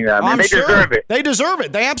eviscerating them, and they deserve it. They deserve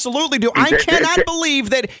it. They absolutely do. I cannot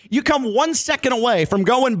believe that you come 1 second away from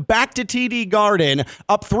going back to TD Garden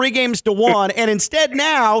up 3-1, and instead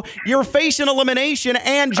now you're facing elimination,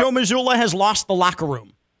 and Joe Mazzulla has lost the locker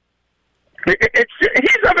room. He's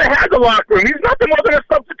never had the locker room. He's nothing more than a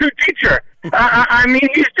substitute teacher.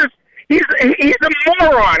 He's a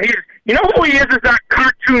moron. You know who he is that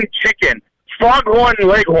cartoon chicken, Foghorn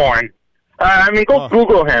Leghorn.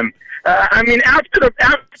 Google him. After the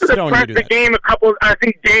press, the game,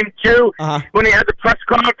 game 2, when they had the press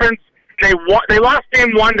conference, they lost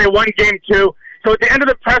game 1, they won game 2. So at the end of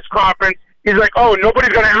the press conference, he's like, "Oh, nobody's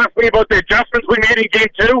going to ask me about the adjustments we made in game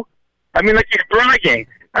 2." He's bragging.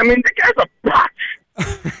 The guy's a botch.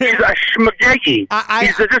 He's a schmagegi.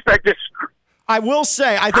 I will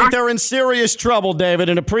say, I think they're in serious trouble, David,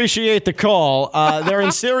 and appreciate the call. They're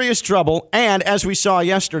in serious trouble, and as we saw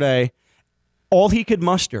yesterday, all he could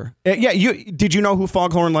muster. Did you know who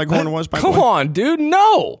Foghorn Leghorn was? Come on, dude.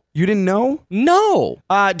 No. You didn't know? No.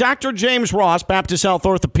 Dr. James Ross, Baptist Health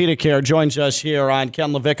Orthopedic Care, joins us here on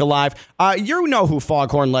Ken LaVicka Live. You know who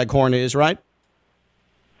Foghorn Leghorn is, right?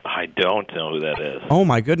 I don't know who that is. Oh,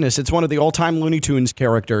 my goodness. It's one of the all-time Looney Tunes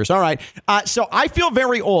characters. All right. So I feel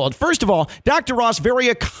very old. First of all, Dr. Ross, very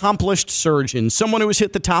accomplished surgeon, someone who has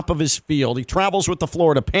hit the top of his field. He travels with the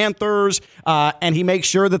Florida Panthers, and he makes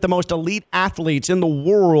sure that the most elite athletes in the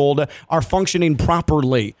world are functioning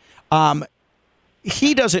properly.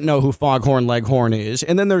 He doesn't know who Foghorn Leghorn is.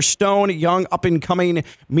 And then there's Stone, a young, up-and-coming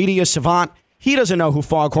media savant. He doesn't know who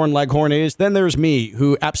Foghorn Leghorn is. Then there's me,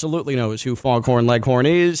 who absolutely knows who Foghorn Leghorn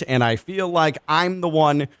is, and I feel like I'm the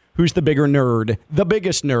one who's the bigger nerd, the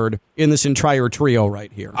biggest nerd in this entire trio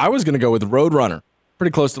right here. I was going to go with Roadrunner.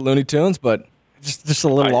 Pretty close to Looney Tunes, but just a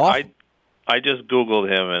little off. I just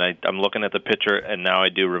Googled him, and I'm looking at the picture, and now I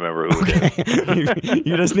do remember who it is.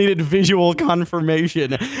 You just needed visual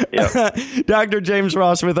confirmation. Yep. Dr. James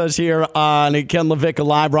Ross with us here on Ken LaVicka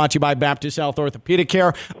Live, brought to you by Baptist Health Orthopedic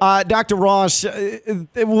Care. Dr. Ross,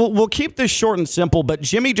 we'll keep this short and simple, but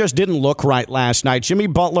Jimmy just didn't look right last night. Jimmy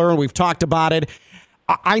Butler, and we've talked about it.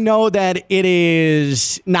 I know that it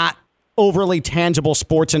is not overly tangible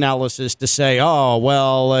sports analysis to say,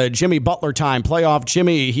 Jimmy Butler time, playoff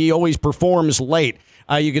Jimmy, he always performs late.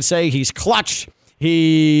 You could say he's clutch.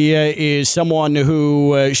 He is someone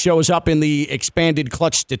who shows up in the expanded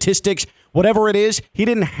clutch statistics. Whatever it is, he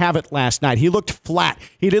didn't have it last night. He looked flat.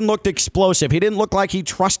 He didn't look explosive. He didn't look like he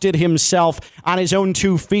trusted himself on his own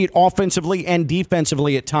 2 feet offensively and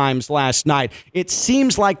defensively at times last night. It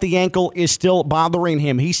seems like the ankle is still bothering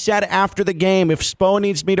him. He said after the game, if Spo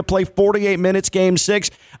needs me to play 48 minutes game 6,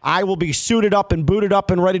 I will be suited up and booted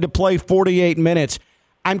up and ready to play 48 minutes.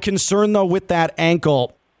 I'm concerned, though, with that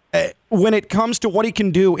ankle. When it comes to what he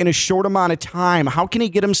can do in a short amount of time, how can he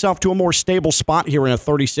get himself to a more stable spot here in a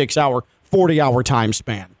 36-hour, 40-hour time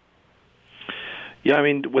span? Yeah,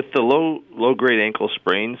 with the low-grade ankle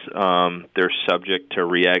sprains, they're subject to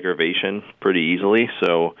re-aggravation pretty easily.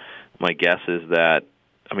 So my guess is that,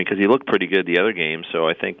 because he looked pretty good the other game, so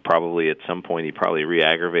I think probably at some point he probably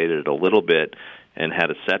re-aggravated it a little bit and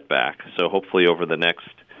had a setback. So hopefully over the next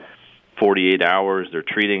 48 hours, they're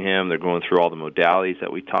treating him. They're going through all the modalities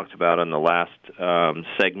that we talked about on the last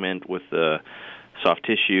segment with the soft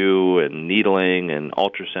tissue and needling and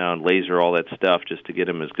ultrasound, laser, all that stuff, just to get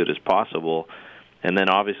him as good as possible. And then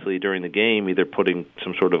obviously during the game, either putting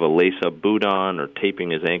some sort of a lace-up boot on or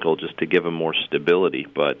taping his ankle just to give him more stability.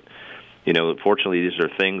 But, fortunately, these are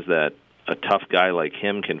things that a tough guy like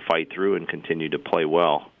him can fight through and continue to play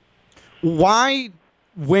well. Why,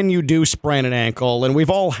 when you do sprain an ankle, and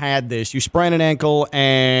we've all had this, you sprain an ankle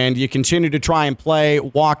and you continue to try and play,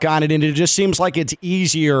 walk on it, and it just seems like it's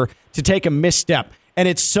easier to take a misstep. And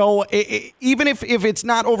it's so, even if it's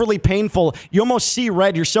not overly painful, you almost see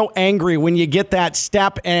red. You're so angry when you get that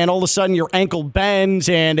step and all of a sudden your ankle bends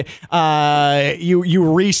and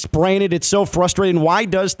you re-sprain it. It's so frustrating. Why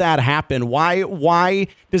does that happen? Why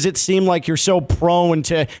does it seem like you're so prone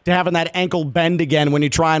to having that ankle bend again when you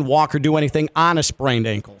try and walk or do anything on a sprained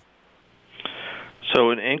ankle?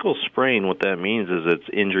 So an ankle sprain, what that means is it's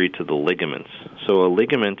injury to the ligaments. So a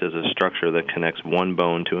ligament is a structure that connects one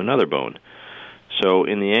bone to another bone. So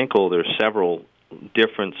in the ankle, there's several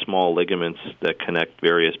different small ligaments that connect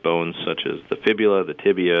various bones, such as the fibula, the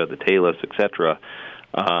tibia, the talus, etc.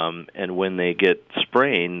 And when they get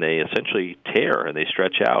sprained, they essentially tear and they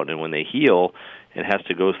stretch out. And when they heal, it has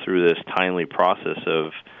to go through this timely process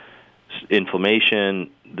of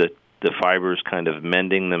inflammation, the fibers kind of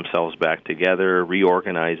mending themselves back together,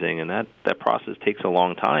 reorganizing, and that process takes a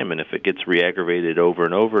long time. And if it gets re-aggravated over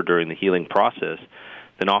and over during the healing process,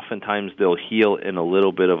 then oftentimes they'll heal in a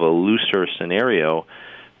little bit of a looser scenario,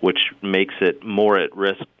 which makes it more at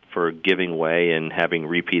risk for giving way and having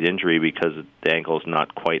repeat injury because the ankle is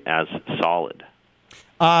not quite as solid.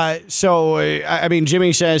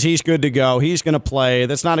 Jimmy says he's good to go. He's going to play.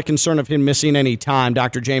 That's not a concern of him missing any time.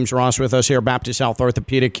 Dr. James Ross with us here, Baptist Health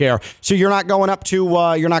Orthopedic Care. So you're not going up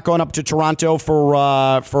to Toronto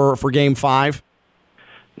for Game 5?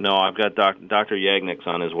 No, I've got Dr. Yagnik's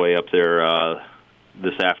on his way up there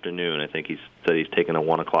this afternoon. I think he said he's taking a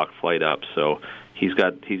 1:00 flight up. So he's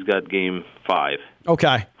got Game 5.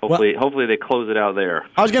 Okay. Hopefully they close it out there.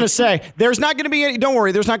 I was going to say, there's not going to be any, don't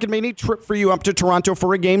worry, there's not going to be any trip for you up to Toronto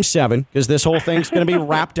for a Game 7 because this whole thing's going to be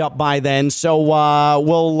wrapped up by then. So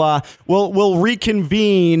we'll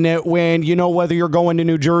reconvene when you know whether you're going to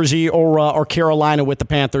New Jersey or Carolina with the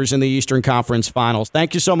Panthers in the Eastern Conference Finals.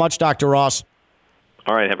 Thank you so much, Dr. Ross.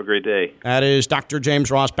 All right, have a great day. That is Dr.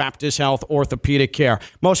 James Ross, Baptist Health Orthopedic Care.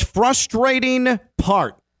 Most frustrating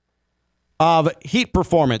part of Heat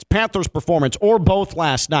performance, Panthers performance, or both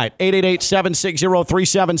last night.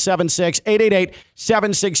 888-760-3776,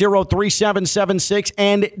 888-760-3776.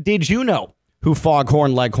 And did you know who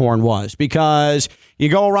Foghorn Leghorn was? Because you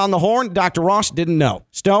go around the horn, Dr. Ross didn't know.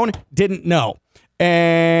 Stone didn't know.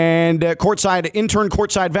 And intern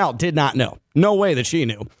courtside Val did not know. No way that she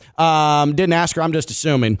knew. Didn't ask her. I'm just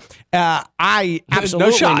assuming. I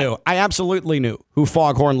absolutely knew who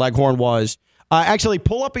Foghorn Leghorn was. Actually,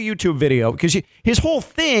 pull up a YouTube video because his whole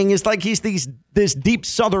thing is like he's this deep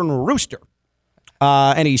Southern rooster,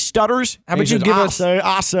 and he stutters. How about you give us?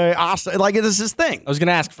 I say, like this is his thing. I was going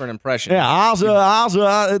to ask for an impression. Yeah,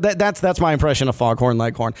 that's my impression of Foghorn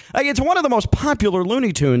Leghorn. Like, it's one of the most popular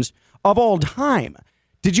Looney Tunes of all time.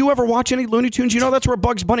 Did you ever watch any Looney Tunes? You know that's where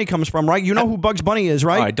Bugs Bunny comes from, right? You know who Bugs Bunny is,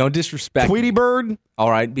 right? All right, don't disrespect Tweety Bird. All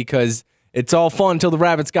right, because it's all fun until the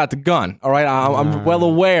rabbit's got the gun. All right, I'm well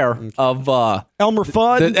aware of Elmer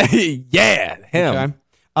Fudd. Yeah, him. Okay.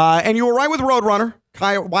 And you were right with Roadrunner,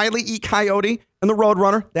 Wile E. Coyote, and the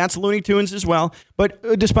Roadrunner. That's Looney Tunes as well.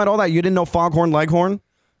 But despite all that, you didn't know Foghorn Leghorn?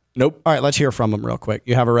 Nope. All right, let's hear from him real quick.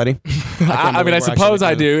 You have it ready? I suppose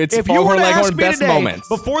I do. It's Foghorn Leghorn's best today, moments.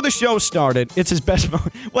 Before the show started, it's his best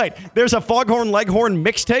moment. Wait, there's a Foghorn Leghorn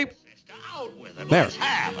mixtape? There.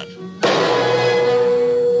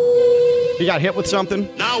 He got hit with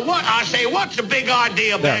something? Now what? I say, what's the big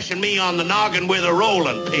idea of bashing me on the noggin with a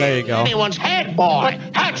rolling pin? There you go. Anyone's head, boy.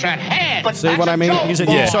 That's a head. But see what I mean? He's a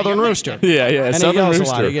deep Southern rooster. Yeah, and Southern he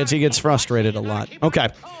rooster. A lot. He gets frustrated a lot. Okay.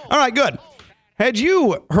 All right, good. Had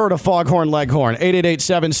you heard of Foghorn Leghorn?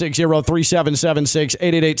 888-760-3776,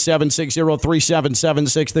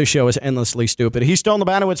 888-760-3776. This show is endlessly stupid. He's Stone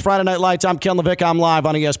Labano. It's Friday Night Lights. I'm Ken LaVicka. I'm live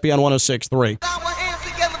on ESPN 106.3.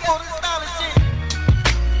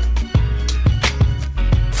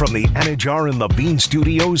 From the Anajar and Levine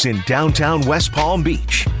Studios in downtown West Palm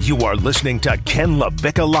Beach, you are listening to Ken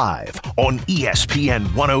LaVicka Live on ESPN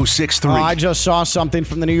 106.3. I just saw something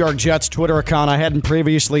from the New York Jets Twitter account I hadn't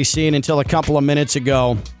previously seen until a couple of minutes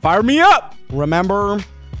ago. Fire me up! Remember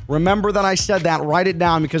that I said that. Write it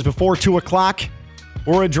down because before 2 o'clock,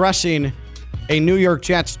 we're addressing a New York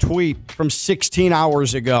Jets tweet from 16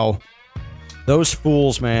 hours ago. Those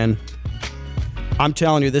fools, man. I'm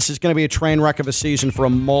telling you, this is going to be a train wreck of a season for a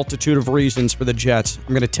multitude of reasons for the Jets. I'm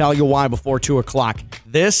going to tell you why before 2 o'clock.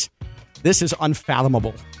 This is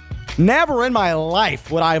unfathomable. Never in my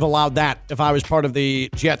life would I have allowed that if I was part of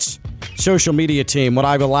the Jets social media team. Would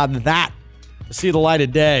I have allowed that to see the light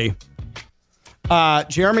of day?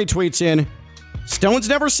 Jeremy tweets in, Stone's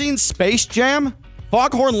never seen Space Jam?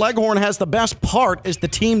 Foghorn Leghorn has the best part as the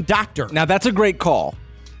team doctor. Now, that's a great call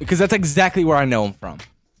because that's exactly where I know him from.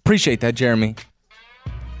 Appreciate that, Jeremy.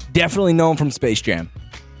 Definitely know him from Space Jam.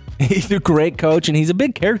 He's a great coach, and he's a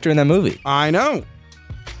big character in that movie. I know.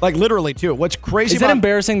 Like, literally, too. What's crazy Is that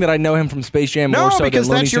embarrassing that I know him from Space Jam more so than Looney Tunes? No, because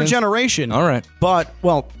that's your generation. All right. But,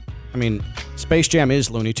 well, I mean, Space Jam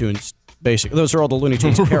is Looney Tunes, basically. Those are all the Looney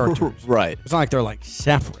Tunes characters. Right. It's not like they're, like,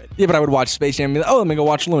 separate. Yeah, but I would watch Space Jam and be like, oh, let me go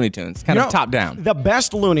watch Looney Tunes. Kind of top down. The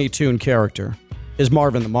best Looney Tune character is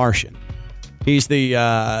Marvin the Martian. He's the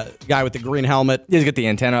guy with the green helmet. He's got the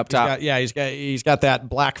antenna up top. He's got that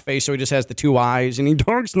black face, so he just has the two eyes, and he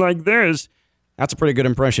talks like this. That's a pretty good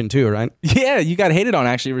impression, too, right? Yeah, you got hated on,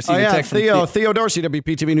 actually. Received a text Theo Dorsey,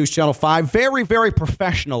 WPTV News Channel 5. Very, very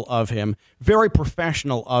professional of him. Very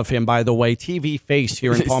professional of him, by the way. TV face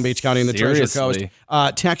here in Palm Beach County in the Treasure Coast.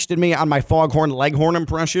 Texted me on my Foghorn Leghorn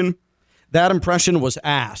impression. That impression was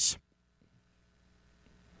ass.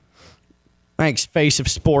 Thanks, face of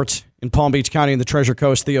sports in Palm Beach County in the Treasure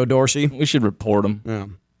Coast, Theo Dorsey. We should report him. Yeah.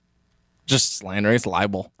 Just slander. It's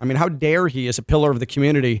libel. I mean, how dare he, as a pillar of the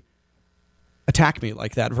community, attack me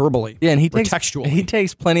like that verbally? Yeah, and he textually.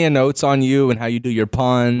 takes plenty of notes on you and how you do your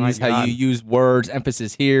puns, how you use words,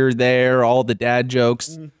 emphasis here, there, all the dad jokes.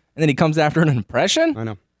 And then he comes after an impression? I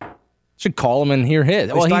know. Should call him and hear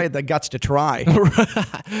his. Well, he had the guts to try.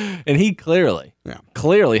 And he clearly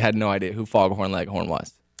had no idea who Foghorn Leghorn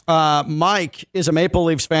was. Mike is a Maple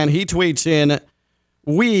Leafs fan. He tweets in,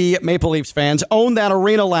 "We, Maple Leafs fans, owned that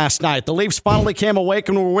arena last night. The Leafs finally came awake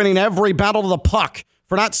and were winning every battle to the puck.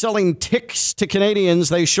 For not selling ticks to Canadians,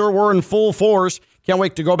 they sure were in full force. Can't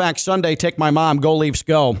wait to go back Sunday, take my mom. Go Leafs,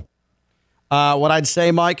 go." What I'd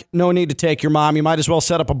say, Mike, no need to take your mom. You might as well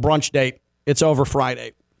set up a brunch date. It's over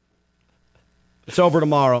Friday. It's over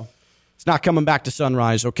tomorrow. It's not coming back to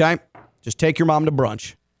sunrise, okay? Just take your mom to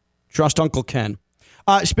brunch. Trust Uncle Ken.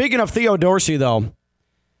 Speaking of Theo Dorsey, though,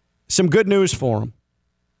 some good news for him.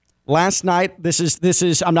 Last night, this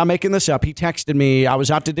is. I'm not making this up. He texted me. I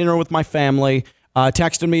was out to dinner with my family.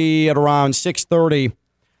 Texted me at around 6:30.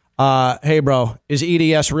 Hey, bro, is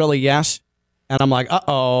EDS really yes? And I'm like,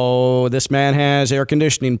 uh-oh, this man has air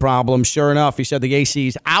conditioning problems. Sure enough, he said the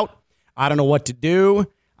AC's out. I don't know what to do.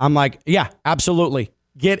 I'm like, yeah, absolutely.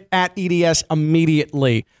 Get at EDS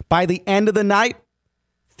immediately. By the end of the night,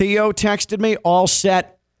 Theo texted me, all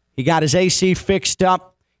set. He got his AC fixed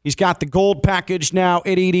up. He's got the gold package now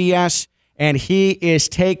at EDS, and he is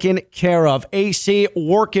taken care of. AC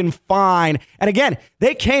working fine. And again,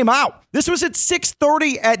 they came out. This was at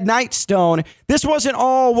 6:30 at night, Stone. This wasn't,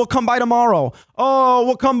 oh, we'll come by tomorrow. Oh,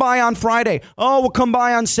 we'll come by on Friday. Oh, we'll come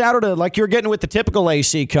by on Saturday, like you're getting with the typical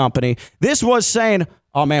AC company. This was saying,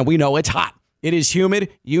 oh, man, we know it's hot. It is humid.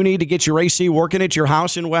 You need to get your AC working at your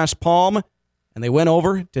house in West Palm. And they went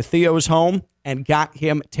over to Theo's home and got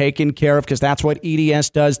him taken care of, because that's what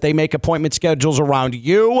EDS does. They make appointment schedules around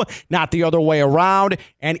you, not the other way around.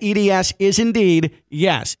 And EDS is indeed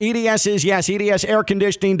yes. EDS is yes.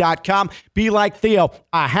 EDSairconditioning.com. Be like Theo,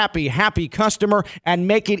 a happy, happy customer, and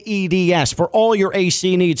make it EDS for all your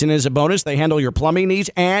AC needs. And as a bonus, they handle your plumbing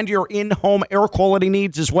needs and your in-home air quality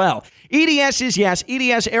needs as well. EDS is yes.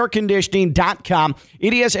 EDSairconditioning.com.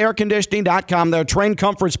 EDSairconditioning.com. They're trained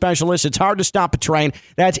comfort specialists. It's hard to stop a train.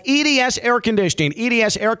 That's EDS Air Conditioning.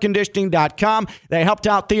 EDSairconditioning.com. They helped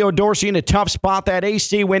out Theo Dorsey in a tough spot. That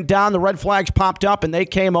AC went down. The red flags popped up, and they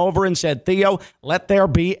came over and said, Theo, let there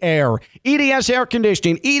be air. EDS Air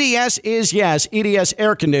Conditioning. EDS is yes.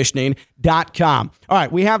 EDSairconditioning.com. All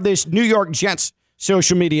right, we have this New York Jets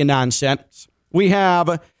social media nonsense. We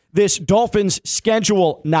have this Dolphins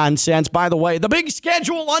schedule nonsense. By the way, the big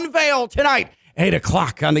schedule unveiled tonight. 8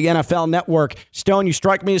 o'clock on the NFL Network. Stone, you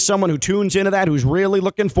strike me as someone who tunes into that, who's really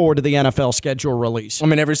looking forward to the NFL schedule release. I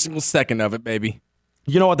mean, every single second of it, baby.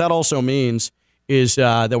 You know what that also means is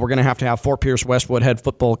that we're going to have Fort Pierce Westwood head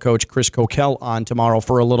football coach Chris Coquel on tomorrow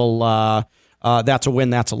for a little that's a win,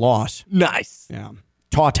 that's a loss. Nice. Yeah.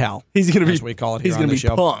 Tawtal. He's going to be, as we call it here he's going to be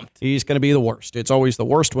show. Pumped. He's going to be the worst. It's always the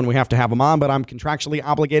worst when we have to have him on, but I'm contractually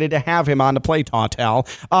obligated to have him on to play Tawtal.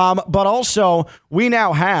 But also, we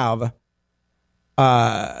now have...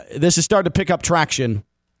 this is starting to pick up traction.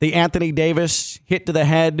 The Anthony Davis hit to the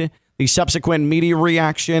head, the subsequent media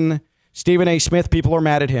reaction. Stephen A. Smith, people are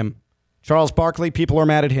mad at him. Charles Barkley, people are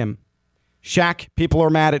mad at him. Shaq, people are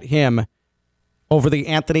mad at him over the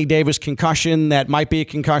Anthony Davis concussion that might be a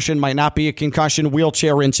concussion, might not be a concussion,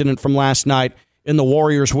 wheelchair incident from last night in the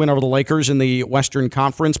Warriors' win over the Lakers in the Western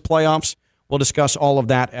Conference playoffs. We'll discuss all of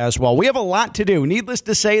that as well. We have a lot to do. Needless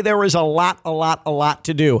to say, there is a lot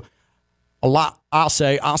to do. A lot. I'll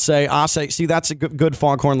say. See, that's a good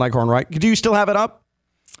Foghorn Leghorn, right? Do you still have it up?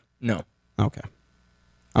 No. Okay.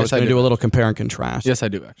 I was going to do a little compare and contrast. Yes, I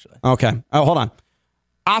do, actually. Okay. Oh, hold on.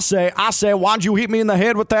 I say, why'd you hit me in the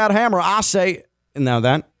head with that hammer? I say, now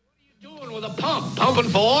that. With a pump, pumping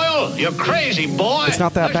for oil? You're crazy, boy. It's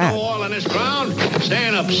not that bad. There's no oil in this ground.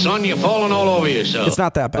 Stand up, son. You're falling all over yourself. It's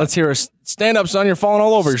not that bad. Let's hear a stand up, son. You're falling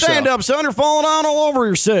all over yourself. Stand up, son. You're falling all over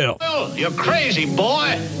yourself. You're crazy,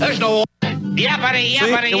 boy. There's no oil. Yappity,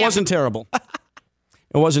 yappity, See, it wasn't terrible.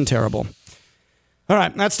 It wasn't terrible. All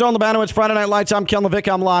right, that's Stone Labano. It's Friday Night Lights. I'm Ken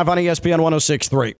LaVicka. I'm live on ESPN 106.3.